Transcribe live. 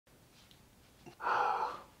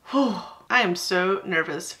I am so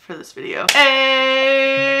nervous for this video.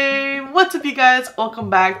 Hey, what's up you guys? Welcome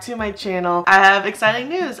back to my channel. I have exciting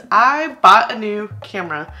news. I bought a new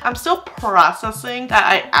camera. I'm still processing that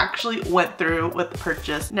I actually went through with the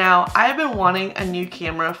purchase. Now, I've been wanting a new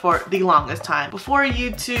camera for the longest time. Before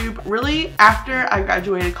YouTube, really after I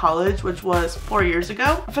graduated college, which was 4 years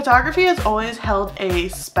ago, photography has always held a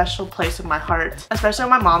special place in my heart. Especially on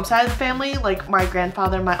my mom's side of the family, like my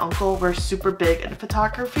grandfather and my uncle were super big into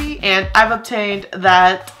photography, and I've obtained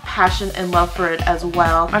that passion and love for it as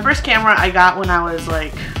well. My first camera I got when I was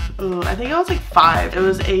like, I think I was like 5. It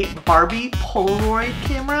was a Barbie Polaroid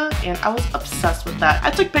camera and I was obsessed with that.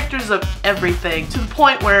 I took pictures of everything to the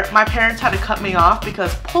point where my parents had to cut me off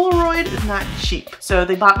because Polaroid is not cheap. So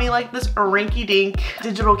they bought me like this rinky-dink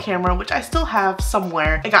digital camera, which I still have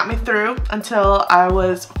somewhere. It got me through until I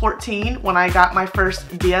was 14 when I got my first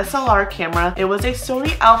DSLR camera. It was a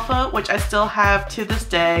Sony Alpha, which I still have to this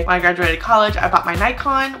day. When I graduated college, I bought my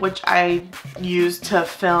Nikon, which I used to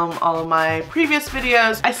film all of my previous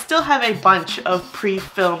videos. I still have a bunch of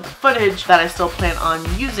pre-filmed footage that I still plan on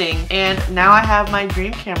using, and now I have my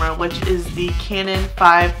dream camera, which is the Canon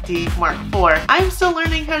 5D Mark IV. I'm still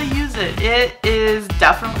learning how to use it. It is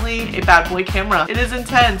definitely a bad boy camera. It is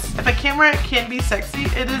intense. If a camera can be sexy,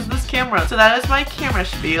 it is this camera. So that is my camera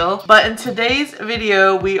spiel. But in today's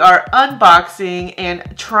video, we are unboxing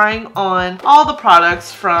and trying on all the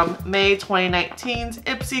products from May 2019's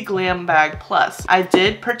Ipsy Glam Bag Plus. I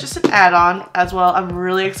did purchase an add-on as well. I'm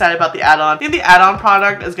really excited about the add-on. I think the add-on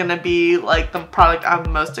product is gonna be like the product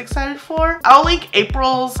I'm most excited for. I'll link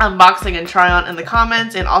April's unboxing and try on in the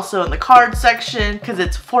comments and also in the card section because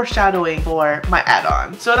it's foreshadowing for my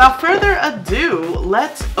add-on. So without further ado,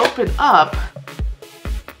 let's open up.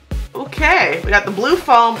 Okay, we got the blue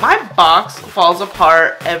foam. My box falls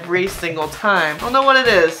apart every single time. I don't know what it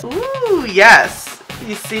is. Ooh, yes.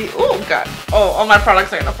 You see, oh god, all my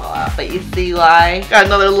products are gonna fall out, but you see why. Got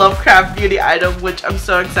another Lovecraft beauty item, which I'm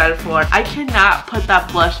so excited for. I cannot put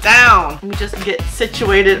that blush down. Let me just get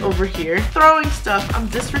situated over here. Throwing stuff, I'm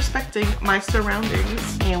disrespecting my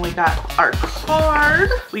surroundings. And we got our card.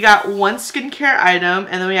 We got one skincare item,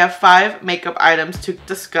 and then we have 5 makeup items to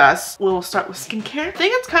discuss. We'll start with skincare. I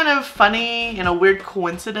think it's kind of funny and a weird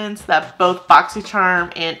coincidence that both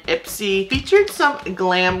BOXYCHARM and Ipsy featured some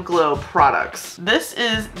Glam Glow products. This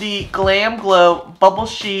is the Glam Glow Bubble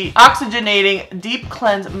Sheet Oxygenating Deep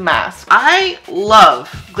Cleanse Mask. I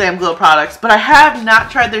love Glam Glow products, but I have not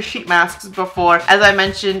tried their sheet masks before. As I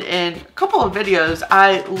mentioned in a couple of videos,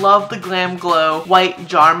 I love the Glam Glow White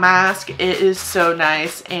Jar Mask. It is so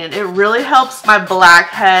nice, and it really helps my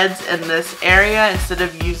blackheads in this area instead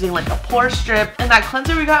of using like a pore strip. And that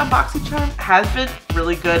cleanser we got in BOXYCHARM has been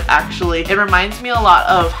really good actually. It reminds me a lot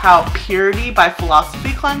of how Purity by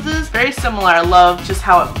Philosophy cleanses. Very similar. I love just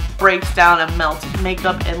how it breaks down and melts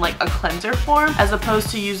makeup in like a cleanser form as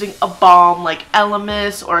opposed to using a balm like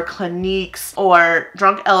Elemis or Clinique's or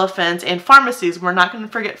Drunk Elephant and Pharmacies. We're not going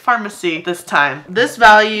to forget Pharmacy this time. This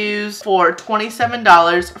values for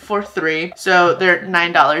 $27 for 3, so they're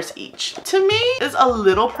 $9 each. To me, is a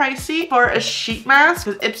little pricey for a sheet mask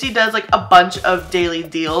because Ipsy does like a bunch of daily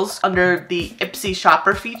deals under the Ipsy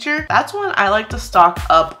shopper feature. That's when I like to stock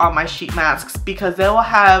up on my sheet masks because they will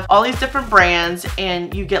have all these different brands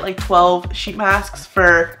and you get like 12 sheet masks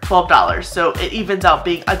for $12, so it evens out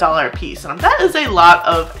being $1 a piece, and that is a lot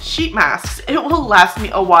of sheet masks. It will last me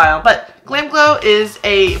a while, but Glam Glow is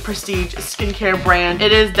a prestige skincare brand.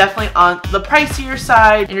 It is definitely on the pricier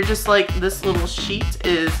side, and you're just like, this little sheet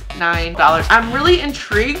is $9. I'm really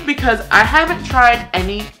intrigued because I haven't tried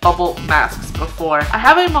any bubble masks before. I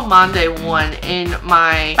have a Mamande one in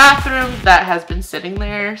my bathroom that has been sitting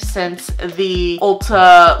there since the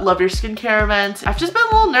Ulta Love Your Skincare event. I've just been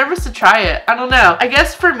a little nervous to try it. I don't know. I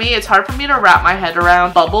guess for me, it's hard for me to wrap my head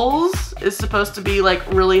around. Bubbles is supposed to be like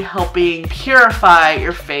really helping purify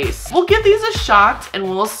your face. We'll give these a shot and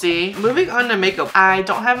we'll see. Moving on to makeup. I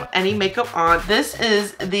don't have any makeup on. This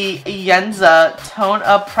is the Yenza Tone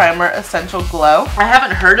Up Primer Essential Glow. I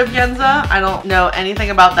haven't heard of Yenza. I don't know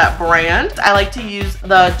anything about that brand. I like to use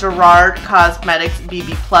the Gerard Cosmetics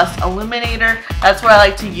BB Plus Illuminator. That's what I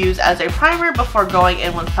like to use as a primer before going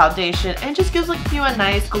in with foundation, and just gives like you a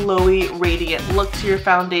nice glowy radiant look to your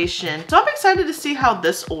foundation. So I'm excited to see how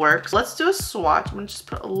this works. Let's do a swatch. I'm gonna just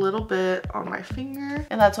put a little bit on my finger,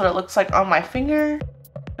 and that's what it looks like on my finger.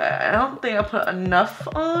 I don't think I put enough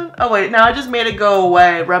on. Oh wait, now I just made it go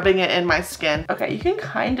away, rubbing it in my skin. Okay, you can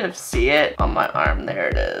kind of see it on my arm. There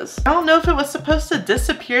it is. I don't know if it was supposed to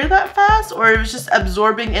disappear that fast or it was just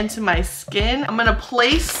absorbing into my skin. I'm gonna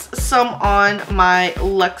place some on my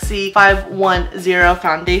Luxie 510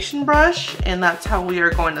 foundation brush, and that's how we are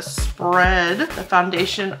going to spread the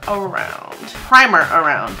foundation around. Primer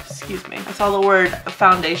around, excuse me. I saw the word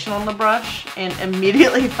foundation on the brush and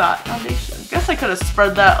immediately thought foundation. I guess I could have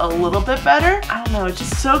spread that a little bit better. I don't know, it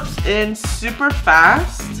just soaks in super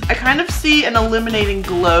fast. I kind of see an illuminating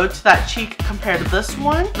glow to that cheek compared to this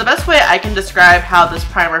one. The best way I can describe how this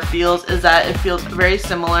primer feels is that it feels very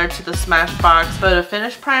similar to the Smashbox Photo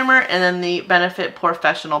Finish Primer and then the Benefit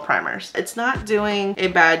Professional primers. It's not doing a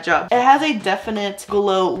bad job. It has a definite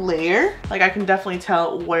glow layer. Like I can definitely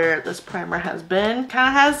tell where this primer has been. Kind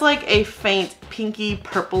of has like a faint pinky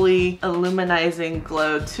purpley illuminizing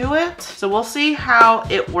glow to it. So we'll see how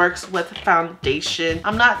it works with foundation.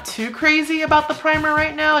 I'm not too crazy about the primer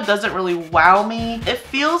right now. It doesn't really wow me. It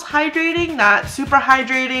feels hydrating, not super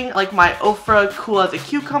hydrating like my Ofra Cool as a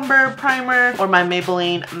Cucumber primer or my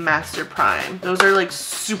Maybelline Master Prime. Those are like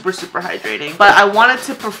super hydrating. But I want it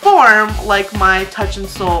to perform like my Touch in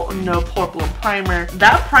Sol No Problem primer.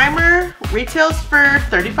 That primer retails for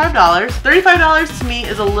 $35. $35 to me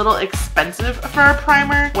is a little expensive for a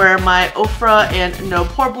primer, where my Ofra and No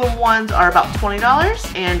Problem ones are about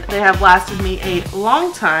 $20, and they have lasted me a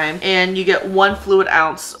long time, and you get 1 fluid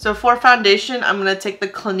ounce. So for foundation, I'm gonna take the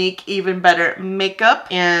Clinique Even Better Makeup,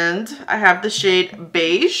 and I have the shade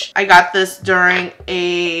Beige. I got this during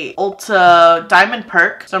a Ulta Diamond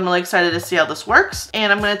Perk, so I'm really excited to see how this works.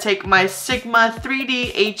 And I'm gonna take my Sigma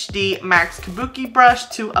 3D HD Max Kabuki brush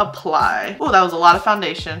to apply. Oh, that was a lot of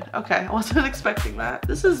foundation. Okay, I wasn't expecting that.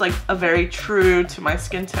 This is like a very true to my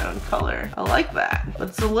skin tone color. I like that, but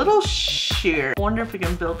it's a little sheer. I wonder if we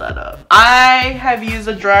can build that up. I have used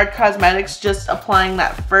a Gerard Cosmetics just applying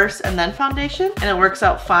that first and then foundation, and it works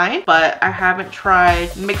out fine, but I haven't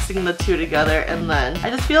tried mixing the two together and then. I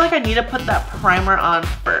just feel like I need to put that primer on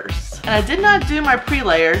first. And I did not do my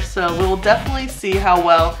pre-layer, so we will definitely see how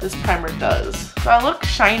well this primer does. So I look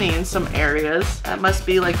shiny in some areas. That must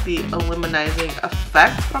be like the illuminizing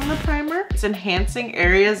effect from the primer. It's enhancing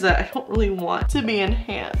areas that I don't really want to be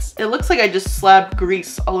enhanced. It looks like I just slapped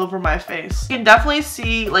grease all over my face. You can definitely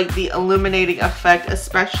see like the illuminating effect,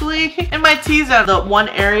 especially in my T-zone, the one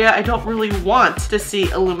area I don't really want to see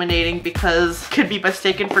illuminating because it could be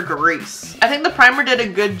mistaken for grease. I think the primer did a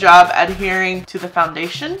good job adhering to the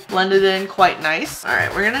foundation, blended in quite nice. All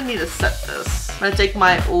right, we're gonna need to set this. I'm gonna take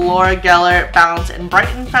my Laura Geller Balance and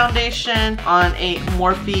Brighten foundation on a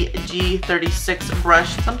Morphe G36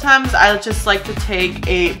 brush. Sometimes I just like to take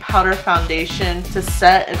a powder foundation to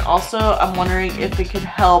set, and also I'm wondering if it could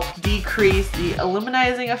help decrease the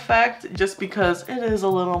illuminizing effect just because it is a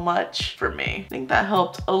little much for me. I think that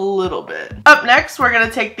helped a little bit. Up next, we're gonna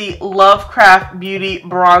take the Lovecraft Beauty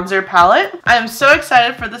Bronzer Palette. I am so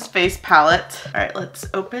excited for this face palette. All right, let's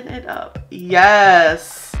open it up.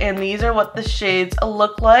 Yes, and these are what the shades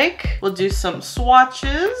look like. We'll do some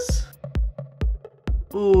swatches.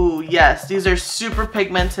 Ooh, yes, these are super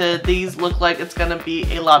pigmented. These look like it's gonna be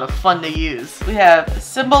a lot of fun to use. We have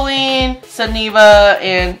Cymbeline, Saniva,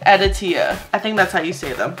 and Editia. I think that's how you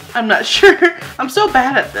say them. I'm not sure. I'm so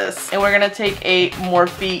bad at this. And we're gonna take a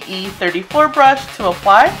Morphe E34 brush to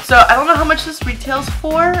apply. So I don't know how much this retails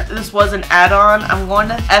for. This was an add-on. I'm going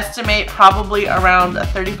to estimate probably around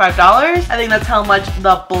 $35. I think that's how much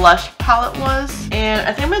the blush palette was. And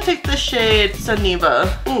I think I'm gonna take the shade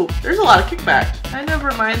Saniva. Ooh, there's a lot of kickback. Kind of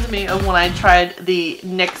reminds me of when I tried the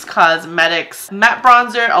NYX Cosmetics matte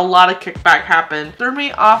bronzer. A lot of kickback happened. Threw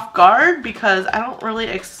me off guard because I don't really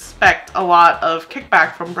expect a lot of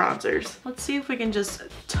kickback from bronzers. Let's see if we can just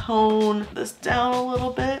tone this down a little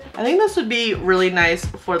bit. I think this would be really nice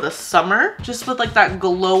for the summer, just with like that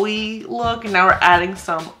glowy look. And now we're adding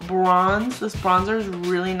some bronze. This bronzer is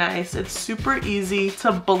really nice. It's super easy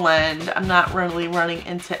to blend. I'm not really running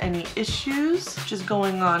into any issues, which is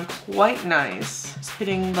going on quite nice. Just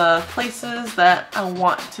hitting the places that I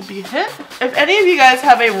want to be hit. If any of you guys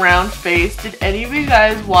have a round face, did any of you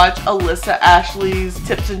guys watch Alyssa Ashley's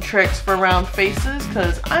tips and tricks for round faces?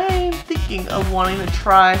 Because I'm thinking of wanting to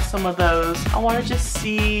try some of those. I want to just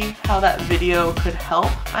see how that video could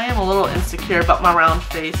help. I am a little insecure about my round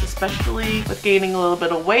face, especially with gaining a little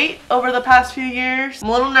bit of weight over the past few years. I'm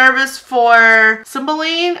a little nervous for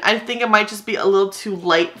Cymbeline. I think it might just be a little too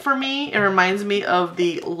light for me. It reminds me of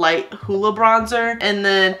the light Hoola bronzer And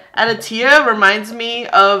then Aditya reminds me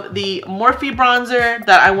of the Morphe bronzer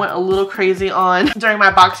that I went a little crazy on during my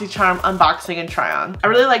BOXYCHARM unboxing and try on. I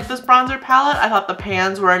really like this bronzer palette. I thought the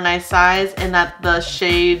pans were a nice size and that the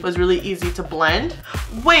shade was really easy to blend.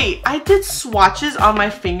 Wait, I did swatches on my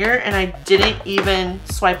finger and I didn't even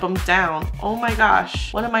swipe them down. Oh my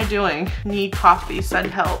gosh, what am I doing? Need coffee,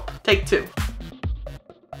 send help. Take 2.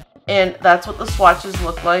 And that's what the swatches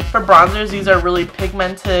look like. For bronzers, these are really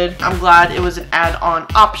pigmented. I'm glad it was an add-on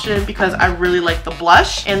option because I really like the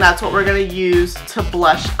blush, and that's what we're gonna use to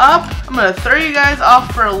blush up. I'm gonna throw you guys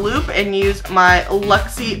off for a loop and use my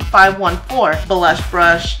Luxie 514 blush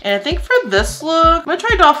brush. And I think for this look, I'm gonna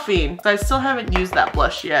try Dauphine because I still haven't used that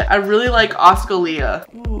blush yet. I really like Oscalia.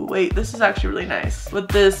 Ooh, wait, this is actually really nice with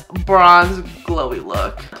this bronze glowy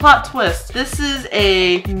look. Plot twist, this is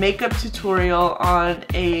a makeup tutorial on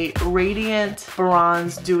a radiant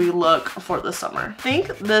bronze dewy look for the summer. I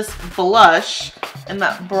think this blush and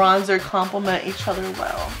that bronzer complement each other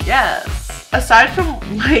well. Yes. Aside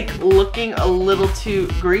from like looking a little too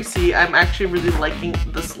greasy, I'm actually really liking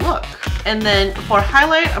this look. And then for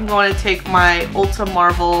highlight, I'm going to take my Ulta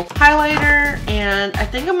Marvel highlighter, and I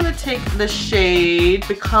think I'm going to take the shade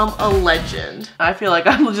Become a Legend. I feel like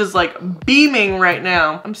I'm just like beaming right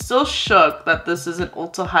now. I'm still shook that this is an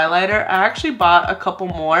Ulta highlighter. I actually bought a couple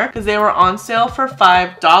more because they were on sale for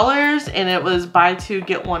 $5 and it was buy 2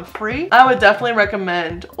 get 1 free. I would definitely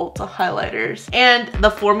recommend Ulta highlighters. And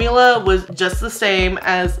the formula was just the same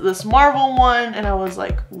as this Marvel one, and I was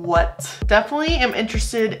like, what? Definitely am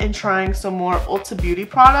interested in trying some more Ulta Beauty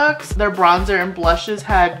products. Their bronzer and blushes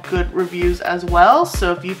had good reviews as well,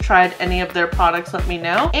 so if you've tried any of their products, let me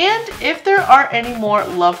know. And if there are any more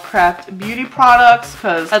Lovecraft beauty products,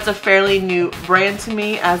 because that's a fairly new brand to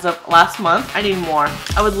me as of last month, I need more.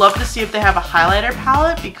 I would love to see if they have a highlighter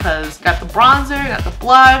palette because got the bronzer, got the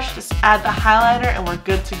blush, just add the highlighter and we're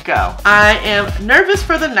good to go. I am nervous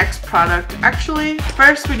for the next product. Actually,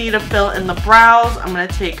 first we need to fill in the brows. I'm gonna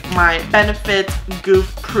take my Benefit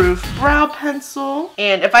Goof Proof brow pencil.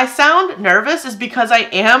 And if I sound nervous, it's because I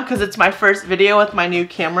am, because it's my first video with my new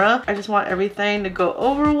camera. I just want everything to go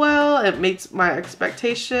over well. It meets my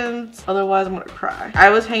expectations. Otherwise, I'm gonna cry. I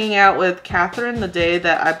was hanging out with Catherine the day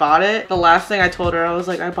that I bought it. The last thing I told her, I was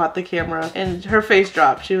like, I bought the camera, and her face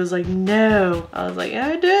dropped. She was like, no. I was like, yeah,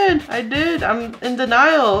 I did. I'm in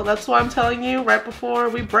denial. That's why I'm telling you right before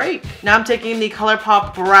we break. Now I'm taking the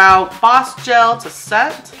ColourPop Brow Boss Gel to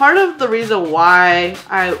set. Part of the reason why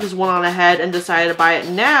I just went on ahead and decided to buy it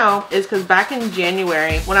now is because back in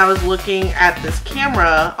January, when I was looking at this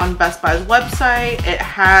camera on Best Buy's website, it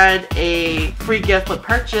had a free gift with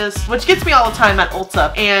purchase, which gets me all the time at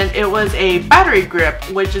Ulta, and it was a battery grip,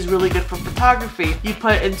 which is really good for photography. You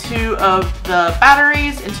put in 2 of the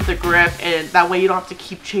batteries into the grip, and that way you don't have to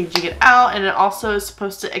keep changing it out, and it also is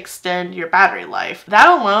supposed to extend your battery life. That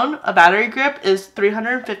alone, a battery grip, is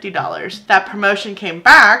 $350. That promotion came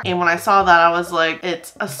back, and when I saw that, I was like,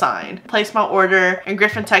 it's a sign. Placed my order, and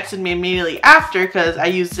Griffin texted me immediately after because I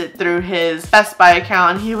used it through his Best Buy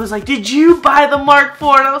account, and he was like, did you buy the Mark IV?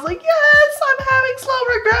 And I was like, yes, I'm having slow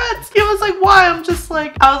regrets. He was like, why? I'm just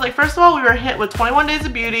like, I was like, first of all, we were hit with 21 Days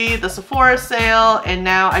of Beauty, the Sephora sale, and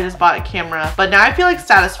now I just bought a camera. But now I feel like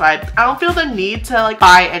satisfied. I don't feel the need to like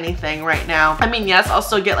buy anything right now. I mean, yes, I'll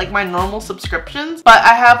still get like my normal subscriptions, but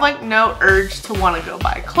I have like no urge to want to go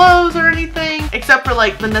buy clothes or anything, except for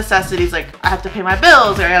like the necessities. Like I have to pay my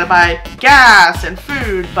bills, or I gotta buy gas and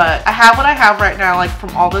food, but I have what I have right now, like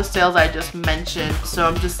from all the sales I just mentioned. So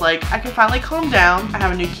I'm just like, I can finally calm down. I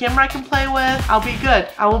have a new camera I can play with. I'll be good.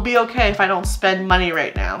 I will be okay if I don't spend money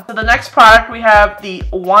right now. So the next product, we have the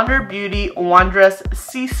Wander Beauty Wondrous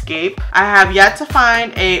Seascape. I have yet to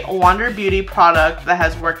find a Wander Beauty product that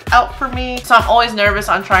has worked out for me, so I'm always nervous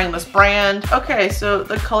on trying this brand. Okay, so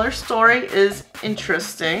the color story is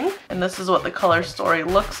interesting, and this is what the color story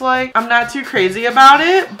looks like. I'm not too crazy about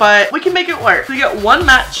it, but we can make it work. We get 1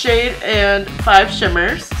 matte shade and 5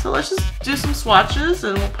 shimmers. So let's just do some swatches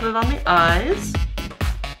and we'll put it on the eyes.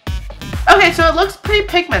 Okay, so it looks pretty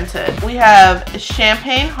pigmented. We have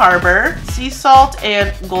Champagne Harbor, Sea Salt,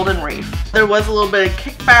 and Golden Reef. There was a little bit of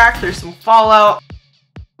kickback. There's some fallout.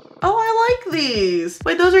 Oh, I like these.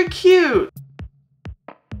 Wait, those are cute.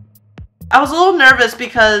 I was a little nervous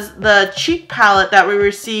because the cheek palette that we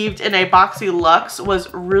received in a BOXYCHARM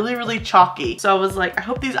was really chalky. So I was like, I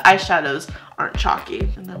hope these eyeshadows aren't chalky.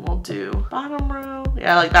 And then we'll do bottom row.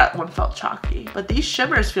 Yeah, like that one felt chalky. But these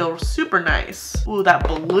shimmers feel super nice. Ooh, that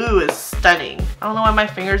blue is stunning. I don't know why my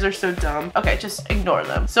fingers are so dumb. Okay, just ignore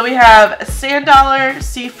them. So we have Sand Dollar,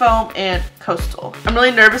 Seafoam, and Coastal. I'm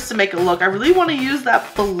really nervous to make it look. I really want to use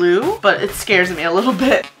that blue, but it scares me a little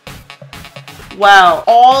bit. Wow,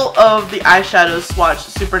 all of the eyeshadows swatched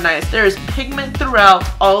super nice. There is pigment throughout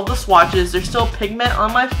all of the swatches. There's still pigment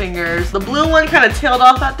on my fingers. The blue one kind of tailed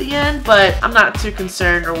off at the end, but I'm not too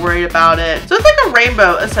concerned or worried about it. So it's like a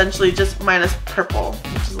rainbow, essentially, just minus purple,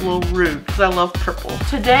 which is a little rude because I love purple.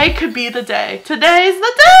 Today could be the day. Today's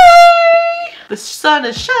the day! The sun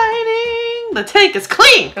is shining. The tank is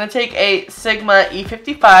clean. I'm gonna take a Sigma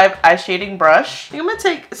E55 eye shading brush. I think I'm gonna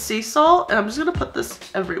take sea salt and I'm just gonna put this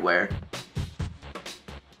everywhere.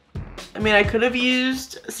 I mean, I could have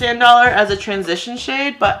used Sand Dollar as a transition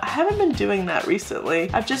shade, but I haven't been doing that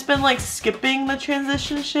recently. I've just been like skipping the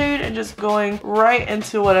transition shade and just going right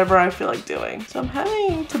into whatever I feel like doing. So I'm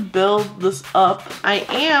having to build this up. I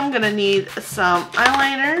am gonna need some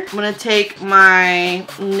eyeliner. I'm gonna take my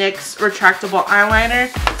NYX retractable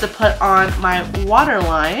eyeliner to put on my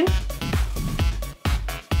waterline.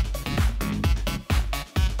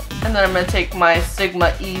 And then I'm going to take my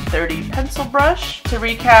Sigma E30 pencil brush. To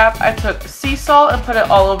recap, I took sea salt and put it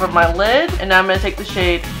all over my lid. And now I'm going to take the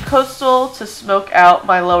shade Coastal to smoke out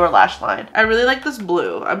my lower lash line. I really like this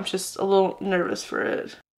blue. I'm just a little nervous for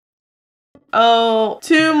it. Oh,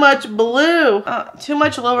 too much blue. Too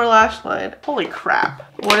much lower lash line. Holy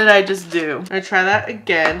crap. What did I just do? I'm going to try that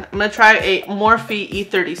again. I'm going to try a Morphe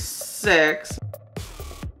E36.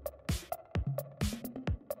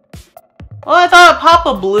 Well, I thought a pop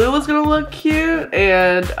of blue was gonna look cute,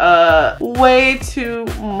 and way too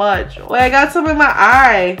much. Wait, I got some in my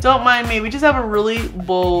eye. Don't mind me. We just have a really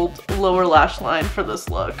bold lower lash line for this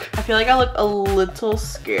look. I feel like I look a little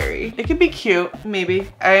scary. It could be cute, maybe.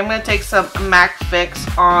 I am gonna take some MAC Fix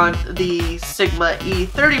on the Sigma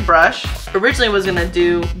E30 brush. Originally was gonna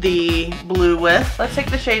do the blue with. Let's take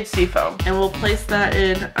the shade Seafoam, and we'll place that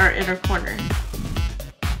in our inner corner.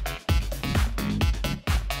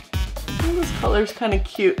 This color's kind of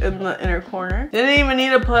cute in the inner corner. Didn't even need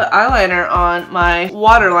to put eyeliner on my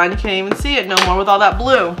waterline. You can't even see it no more with all that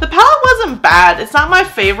blue. The palette wasn't bad. It's not my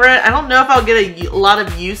favorite. I don't know if I'll get a lot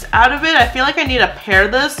of use out of it. I feel like I need to pair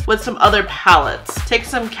this with some other palettes. Take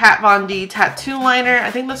some Kat Von D tattoo liner. I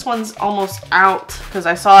think this one's almost out because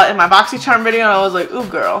I saw it in my BOXYCHARM video and I was like, ooh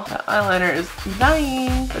girl, that eyeliner is dying.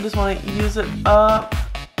 I just want to use it up.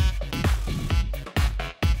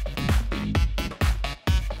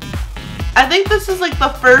 I think this is like the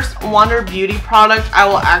first Wander Beauty product I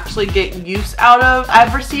will actually get use out of.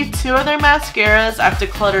 I've received 2 of their mascaras. I've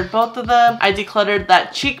decluttered both of them. I decluttered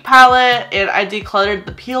that cheek palette and I decluttered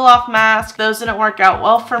the peel off mask. Those didn't work out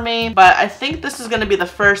well for me, but I think this is going to be the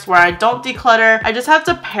first where I don't declutter. I just have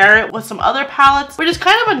to pair it with some other palettes, which is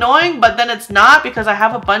kind of annoying, but then it's not because I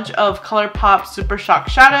have a bunch of ColourPop Super Shock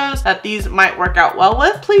shadows that these might work out well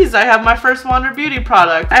with. Please, I have my first Wander Beauty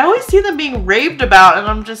product. I always see them being raved about and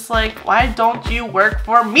I'm just like, why don't you work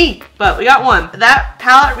for me? But we got one. That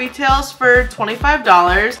palette retails for $25.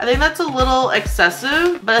 I think that's a little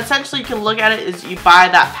excessive, but essentially you can look at it as you buy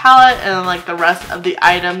that palette and then like the rest of the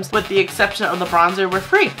items with the exception of the bronzer were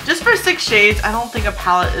free. Just for 6 shades, I don't think a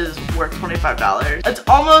palette is worth $25. It's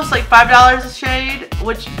almost like $5 a shade,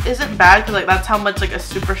 which isn't bad because like that's how much like a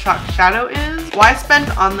Super Shock shadow is. Why spend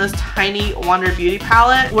on this tiny Wander Beauty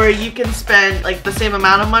palette where you can spend like the same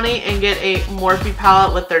amount of money and get a Morphe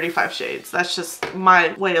palette with 35 shades? That's just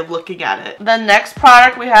my way of looking at it. The next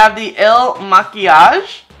product we have the Il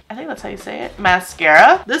Maquillage. I think that's how you say it.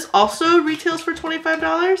 Mascara. This also retails for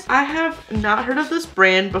 $25. I have not heard of this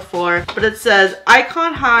brand before, but it says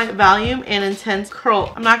Icon High Volume and Intense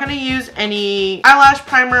Curl. I'm not going to use any eyelash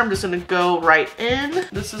primer. I'm just going to go right in.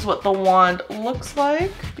 This is what the wand looks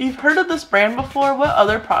like. If you've heard of this brand before, what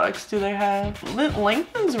other products do they have? It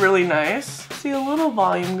lengthens really nice. See a little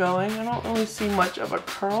volume going. I don't really see much of a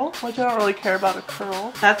curl, which I don't really care about a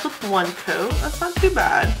curl. That's with one coat. That's not too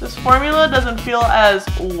bad. This formula doesn't feel as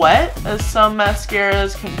wet as some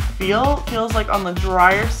mascaras can feel. It feels like on the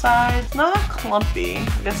drier side. It's not clumpy.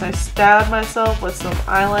 I guess I stabbed myself with some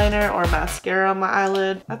eyeliner or mascara on my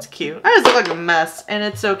eyelid. That's cute. I just look like a mess and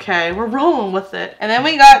it's okay. We're rolling with it. And then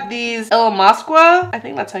we got these Il Masqua, I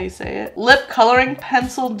think that's how you say it, lip coloring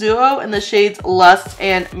pencil duo in the shades Lust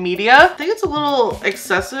and Media. I think it's a little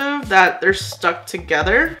excessive that they're stuck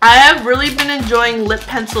together. I have really been enjoying lip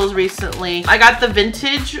pencils recently. I got the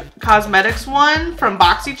Vintage Cosmetics one from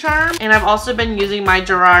BOXYCHARM. BOXYCHARM, and I've also been using my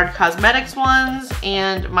Gerard Cosmetics ones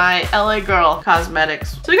and my LA Girl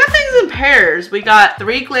Cosmetics. So we got things in pairs. We got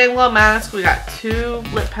 3 Glam Glow masks, we got 2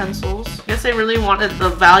 lip pencils. I guess they really wanted the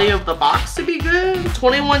value of the box to be good.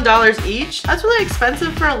 $21 each. That's really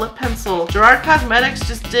expensive for a lip pencil. Gerard Cosmetics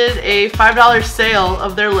just did a $5 sale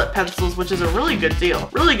of their lip pencils, which is a really good deal.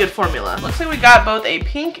 Really good formula. Looks like we got both a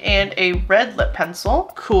pink and a red lip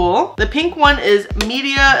pencil. Cool. The pink one is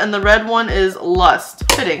Media and the red one is Lust.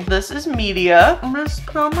 Fitting. This is Media. I'm gonna just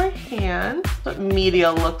put on my hand what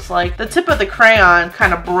Media looks like. The tip of the crayon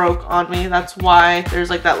kind of broke on me. That's why there's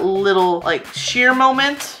like that little like sheer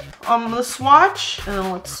moment on the swatch. And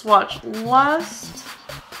then let's swatch Lust.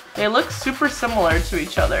 They look super similar to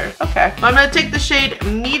each other. Okay, I'm gonna take the shade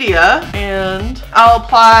Media and I'll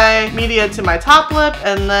apply Media to my top lip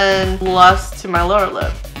and then Lust to my lower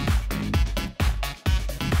lip.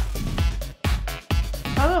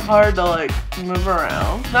 Kind of hard to like move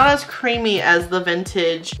around. Not as creamy as the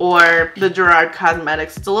Vintage or the Gerard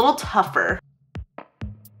Cosmetics. It's a little tougher.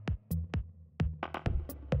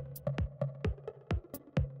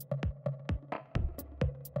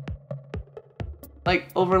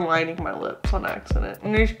 Like overlining my lips on accident.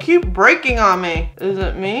 And they keep breaking on me. Is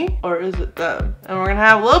it me or is it them? And we're gonna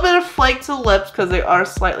have a little bit of flake to the lips because they are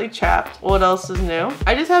slightly chapped. What else is new?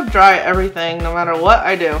 I just have dry everything no matter what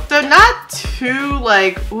I do. So not too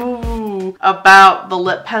like, ooh, about the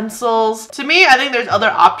lip pencils. To me, I think there's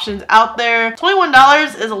other options out there.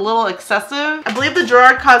 $21 is a little excessive. I believe the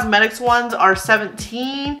Gerard Cosmetics ones are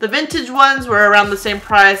 $17. The Vintage ones were around the same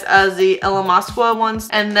price as the Ella Mosqua ones.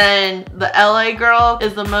 And then the LA Girl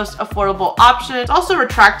is the most affordable option. It's also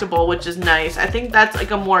retractable, which is nice. I think that's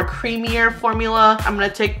like a more creamier formula. I'm gonna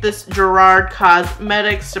take this Gerard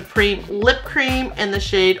Cosmetics Supreme Lip Cream in the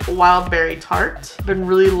shade Wild Berry Tart. I've been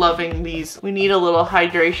really loving these. We need a little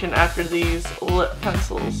hydration after these lip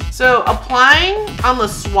pencils. So applying on the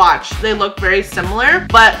swatch, they look very similar,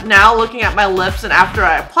 but now looking at my lips and after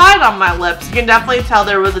I applied on my lips, you can definitely tell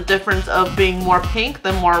there was a difference of being more pink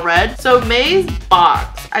than more red. So May's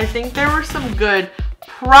box, I think there were some good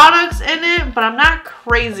products in it, but I'm not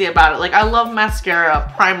crazy about it. Like, I love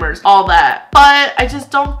mascara, primers, all that, but I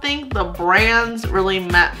just don't think the brands really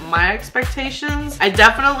met my expectations. I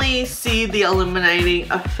definitely see the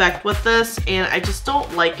illuminating effect with this, and I just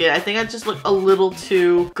don't like it. I think I just look a little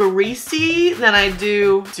too greasy than I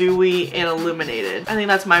do dewy and illuminated. I think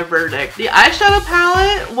that's my verdict. The eyeshadow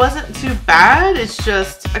palette wasn't too bad. It's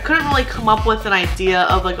just, I couldn't really come up with an idea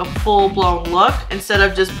of like a full-blown look instead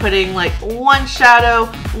of just putting like one shadow,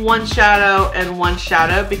 and one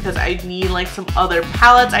shadow, because I need like some other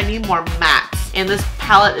palettes. I need more mattes. And this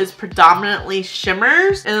palette is predominantly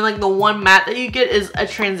shimmers, and then like the one matte that you get is a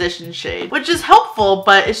transition shade, which is helpful,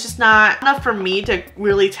 but it's just not enough for me to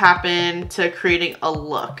really tap into creating a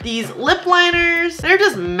look. These lip liners, they're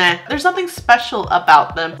just meh. There's nothing special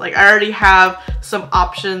about them. Like, I already have some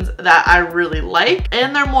options that I really like,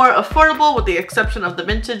 and they're more affordable with the exception of the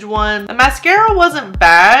Vintage one. The mascara wasn't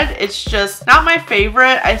bad. It's just not my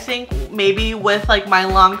favorite. I think maybe with like my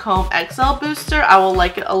Lancome XL booster, I will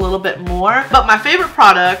like it a little bit more. But my favorite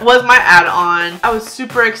product was my add-on. I was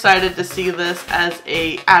super excited to see this as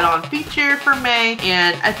a add-on feature for May,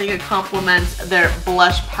 and I think it complements their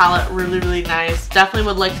blush palette really, really nice. Definitely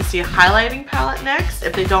would like to see a highlighting palette next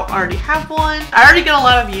if they don't already have one. I already get a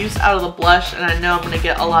lot of use out of the blush, and I know I'm gonna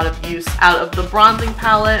get a lot of use out of the bronzing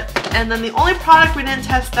palette. And then the only product we didn't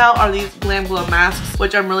test out are these Glam Glow masks,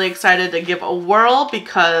 which I'm really excited to give a whirl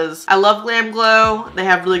because I love Glam Glow. They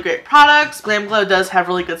have really great products. Glam Glow does have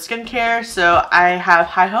really good skincare, so I have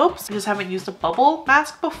high hopes. I just haven't used a bubble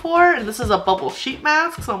mask before, and this is a bubble sheet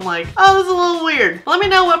mask, so I'm like, oh, this is a little weird. But let me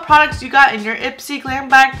know what products you got in your Ipsy Glam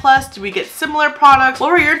Bag Plus. Do we get similar products?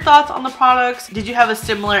 What were your thoughts on the products? Did you have a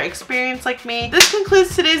similar experience like me? This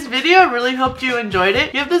concludes today's video. I really hope you enjoyed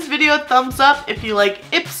it. Give this video a thumbs up if you like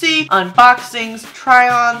Ipsy unboxings,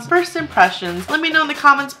 try-ons, first impressions. Let me know in the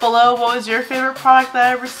comments below what was your favorite product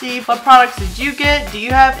that I received. What products did you get? Do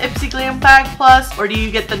you have Ipsy Glam Bag Plus, or do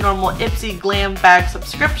you get the normal Ipsy Glam Bag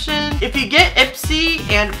subscription? If you get Ipsy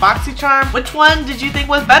and BOXYCHARM, which one did you think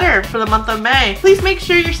was better for the month of May? Please make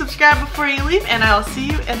sure you're subscribed before you leave, and I'll see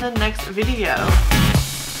you in the next video.